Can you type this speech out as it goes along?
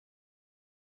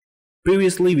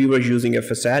Previously, we were using a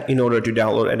facade in order to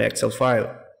download an Excel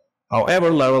file.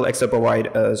 However, laravel-excel provides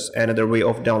us another way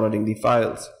of downloading the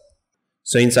files.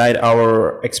 So inside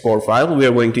our export file, we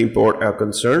are going to import a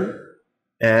concern.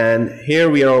 And here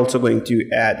we are also going to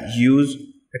add use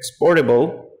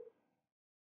exportable.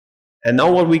 And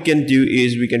now what we can do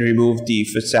is we can remove the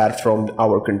facade from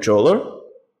our controller.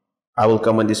 I will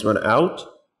comment this one out.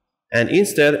 And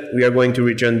instead, we are going to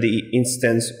return the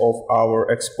instance of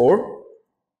our export.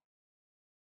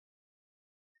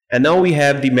 And now we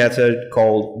have the method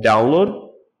called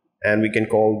download, and we can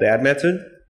call that method.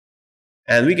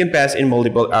 And we can pass in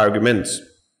multiple arguments.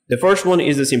 The first one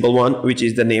is the simple one, which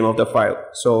is the name of the file.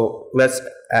 So let's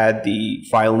add the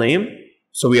file name.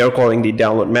 So we are calling the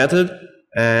download method,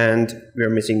 and we are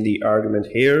missing the argument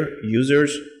here,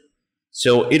 users.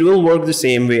 So it will work the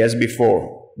same way as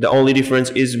before. The only difference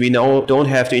is we now don't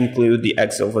have to include the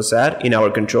Excel facade in our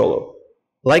controller.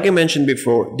 Like I mentioned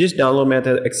before, this download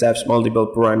method accepts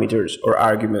multiple parameters or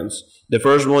arguments. The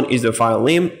first one is the file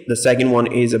name, the second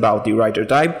one is about the writer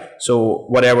type. So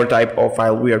whatever type of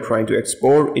file we are trying to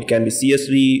export, it can be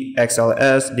CSV,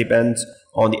 XLS, depends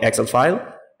on the Excel file.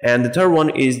 And the third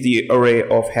one is the array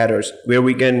of headers, where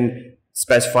we can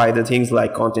specify the things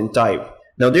like content type.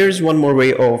 Now there is one more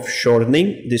way of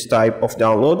shortening this type of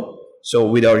download, so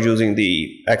without using the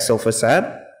Excel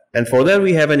facade. And for that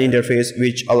we have an interface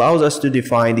which allows us to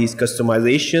define these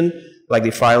customization like the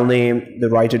file name, the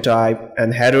writer type,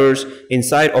 and headers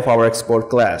inside of our export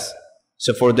class.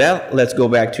 So for that, let's go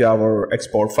back to our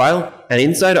export file, and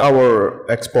inside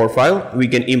our export file we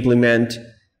can implement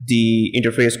the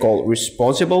interface called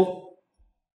responsible.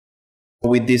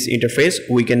 With this interface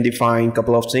we can define a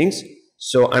couple of things.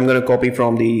 So I'm going to copy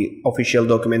from the official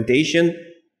documentation,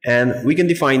 and we can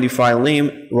define the file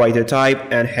name, writer type,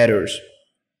 and headers.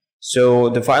 So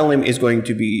the file name is going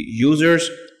to be users,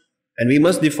 and we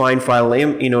must define file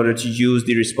name in order to use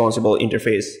the responsible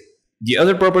interface. The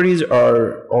other properties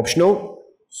are optional,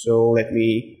 so let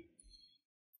me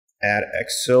add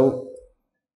Excel,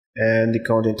 and the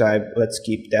content type, let's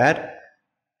keep that.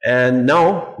 And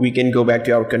now we can go back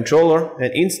to our controller,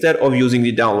 and instead of using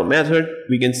the download method,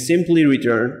 we can simply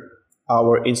return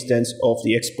our instance of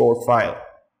the export file.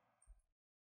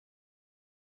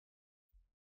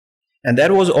 And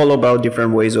that was all about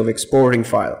different ways of exporting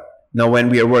file. Now when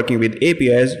we are working with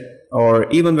APIs, or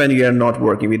even when we are not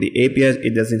working with the APIs,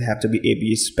 it doesn't have to be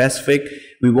API specific.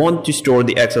 We want to store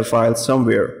the Excel file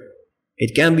somewhere.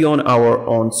 It can be on our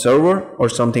own server or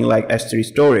something like S3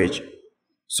 storage.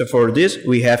 So for this,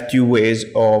 we have two ways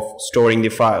of storing the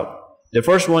file. The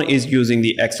first one is using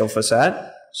the Excel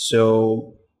facade.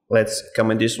 So let's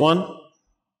comment this one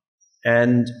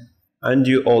and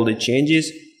undo all the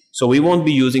changes. So we won't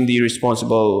be using the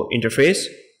responsible interface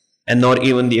and not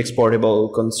even the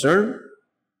exportable concern.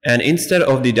 And instead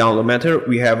of the download method,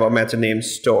 we have a method named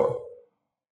store.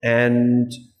 And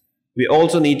we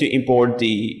also need to import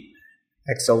the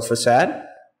Excel facade.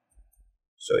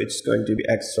 So it's going to be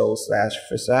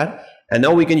Excel/facade. And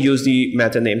now we can use the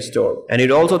method named store. And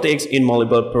it also takes in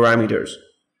multiple parameters.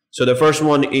 So the first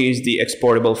one is the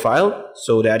exportable file.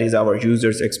 So that is our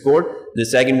user's export. The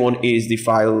second one is the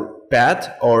file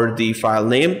path or the file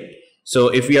name. So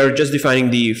if we are just defining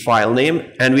the file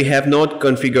name and we have not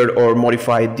configured or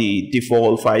modified the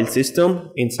default file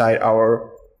system inside our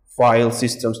file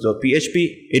systems.php,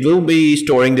 it will be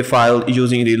storing the file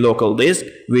using the local disk,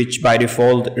 which by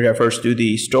default refers to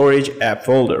the storage app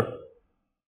folder.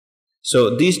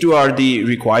 So these two are the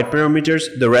required parameters,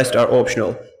 the rest are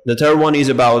optional. The third one is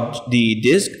about the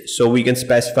disk, so we can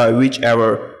specify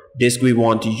whichever disk we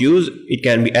want to use. It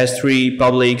can be S3,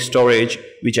 public, storage,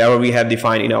 whichever we have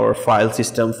defined in our file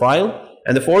system file.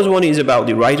 And the fourth one is about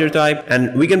the writer type,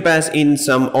 and we can pass in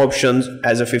some options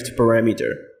as a fifth parameter,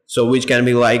 so which can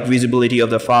be like visibility of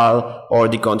the file or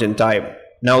the content type.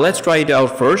 Now let's try it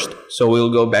out first. So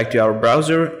we'll go back to our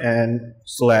browser and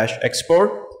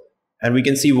 /export, and we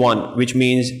can see 1, which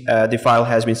means the file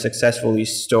has been successfully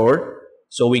stored.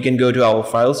 So we can go to our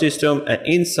file system, and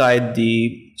inside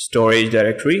the storage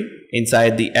directory,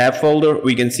 inside the app folder,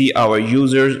 we can see our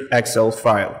user's Excel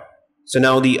file. So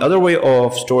now the other way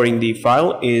of storing the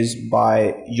file is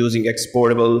by using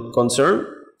exportable concern.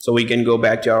 So we can go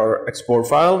back to our export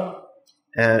file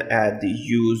and add the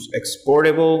use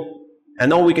exportable. And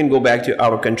now we can go back to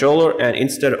our controller, and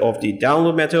instead of the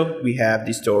download method, we have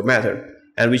the store method,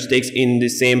 and which takes in the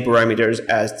same parameters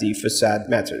as the facade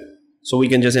method. So we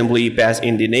can just simply pass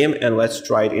in the name, and let's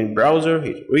try it in browser,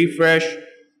 hit refresh.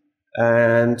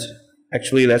 And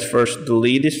actually let's first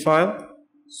delete this file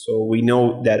so we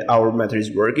know that our method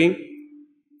is working.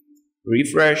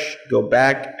 Refresh, go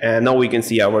back, and now we can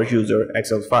see our user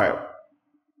Excel file.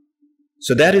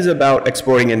 So that is about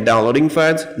exporting and downloading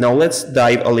files. Now let's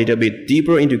dive a little bit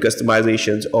deeper into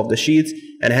customizations of the sheets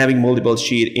and having multiple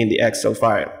sheets in the Excel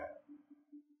file.